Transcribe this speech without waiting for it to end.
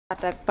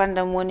Attack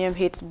Pandemonium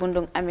hits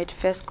Bundung amid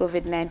first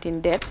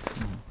COVID-19 death.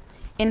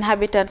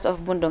 Inhabitants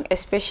of Bundung,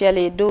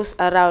 especially those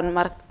around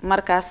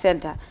Markas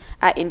Center,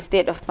 are in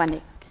state of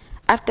panic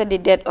after the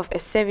death of a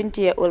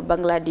 70-year-old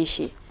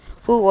Bangladeshi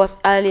who was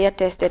earlier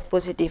tested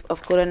positive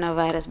of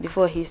coronavirus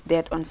before his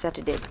death on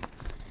Saturday.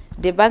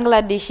 The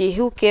Bangladeshi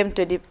who came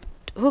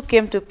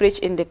to preach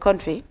in the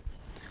country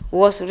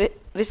was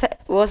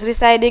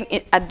residing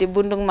at the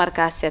Bundung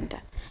Markas Center.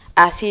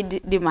 As he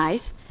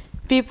demise,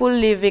 people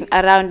living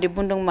around the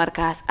Bundung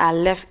Markas are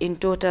left in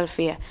total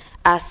fear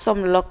as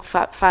some lock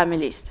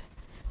families,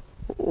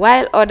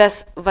 while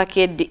others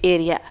vacate the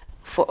area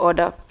for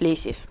other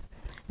places.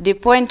 The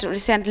point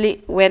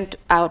recently went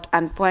out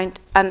and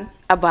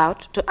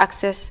about to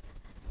assess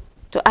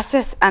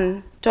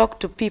and talk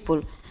to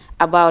people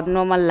about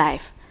normal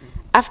life.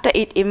 After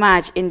it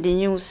emerged in the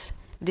news,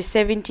 the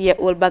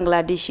 70-year-old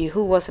Bangladeshi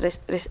who was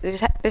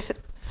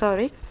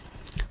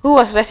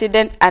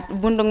resident at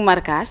Bundung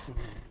Markas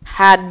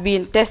had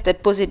been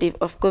tested positive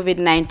of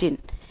COVID-19,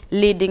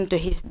 leading to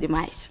his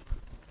demise.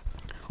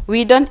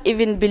 We don't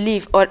even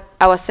believe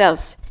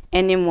ourselves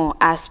anymore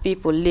as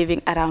people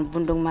living around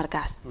Bundung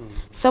Markas.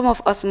 Some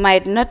of us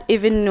might not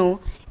even know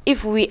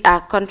if we are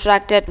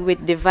contracted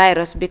with the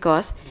virus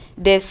because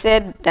they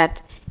said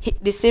that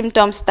the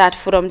symptoms start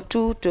from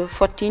 2 to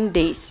 14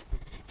 days,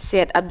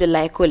 said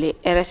Abdullah Koli,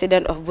 a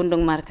resident of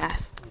Bundung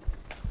Markas.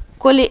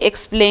 Koli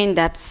explained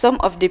that some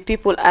of the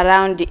people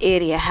around the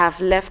area have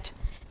left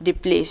the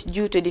place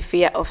due to the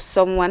fear of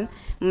someone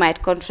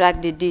might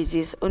contract the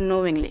disease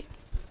unknowingly.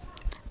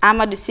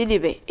 Amadou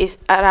Sidibe is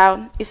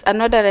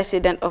another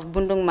resident of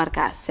Bundung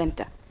Markas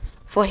Center.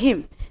 For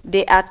him,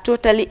 they are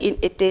totally in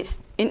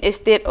a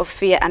state of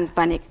fear and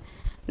panic,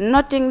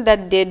 noting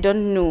that they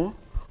don't know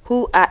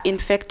who are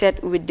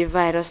infected with the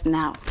virus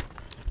now.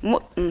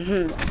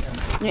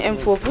 Ñu em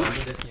fofu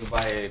ñu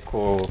bàyyee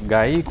ko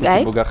gaay ku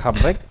ci bëgg a xam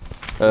rek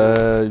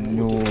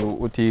ñu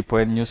uti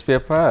point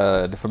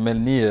newspaper dafa mel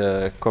ni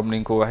comme ni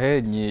nga ko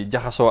waxee ñi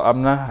jaxasoo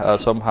am na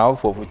somehow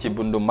foofu ci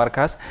Bundung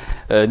Markas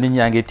nit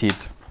ñaa ngi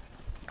tiit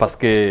parce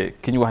que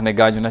ki ñu wax ne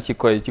gaañu na ci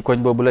koñ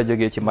boobu la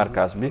jógee ci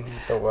Markas bi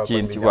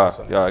ci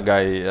waaw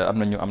gars yi am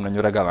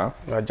nañu ragal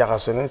waaw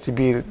jaxasoo na si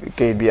biir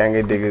kayit bi yaa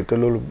ngi dégg te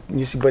loolu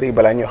ñu si bëri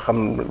balaa ñoo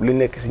xam lu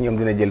nekk si ñoom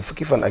dina jël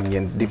fukki fan ak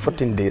ñeent di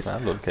 14 days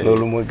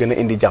loolu mooy gën a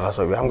indi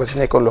jaxasoo bi xam nga si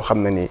nekkoon loo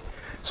xam ne nii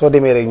soo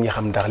demee rek ñi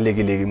xam ndax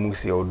léegi-léegi mu ngi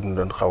si yow duñ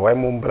doon xaw waaye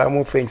moom balaa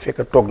moo feeñ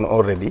fekk toog na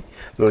already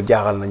loolu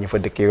jaaxal na ñu fa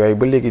dëkkee waaye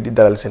ba léegi di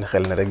dalal seen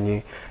xel na rek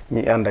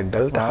ñi ànd ak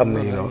dal te xam ne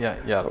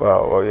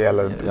waaw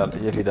yàlla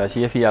yëfi daal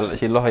si yàlla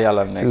si loxo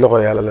yàlla la nekk si loxo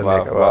yàlla la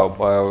nekk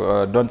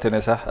waaw donte ne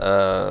sax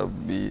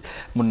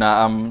mun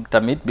naa am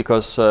tamit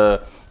because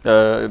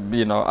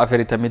affaire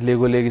yi tamit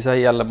léegi sax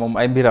yàlla moom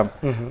ay mbiram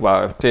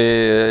waaw te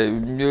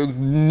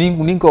ni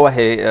nga ko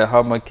waxee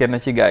xaw ma kenn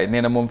ci gars yi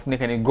nee na moom fu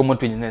nekk ni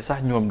gëmatuñ ne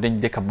sax ñoom dañ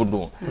dëkk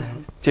Bundung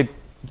ci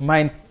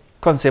mind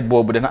concept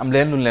boobu dana am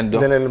leen lu leen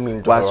jox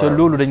waaw so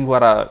loolu dañ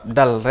war a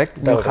dal rek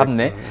ñu xam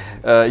ne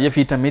yëf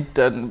yi tamit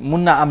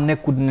mun naa am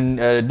nekkul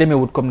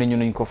demewut comme ni ñu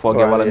nuñ ko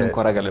foogee wala nuñ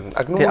ko ragale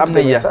te am na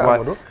yeex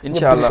waaw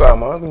incha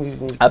allah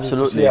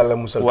absolument yàlla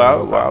musal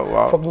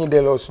waaw foog ñu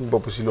delloo suñu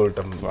bopp si loolu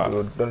tam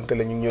donte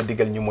la ñu ñoo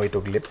digal ñu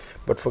moytoog lépp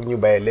ba foog ñu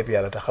bàyyee lépp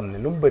yàlla te xam ne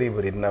lu mu bëri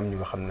dina am ñu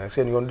nga xam ne nag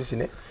seen yoon di si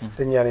ne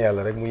te ñaan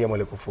yàlla rek mu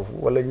yemale ko foofu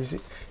wala ñi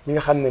nga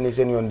xam ne ni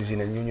seen yoon di si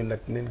ne ñu nag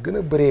neen gën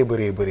a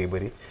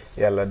bëree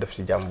yàlla def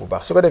si jàmm bu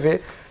baax su ko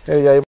defee yaay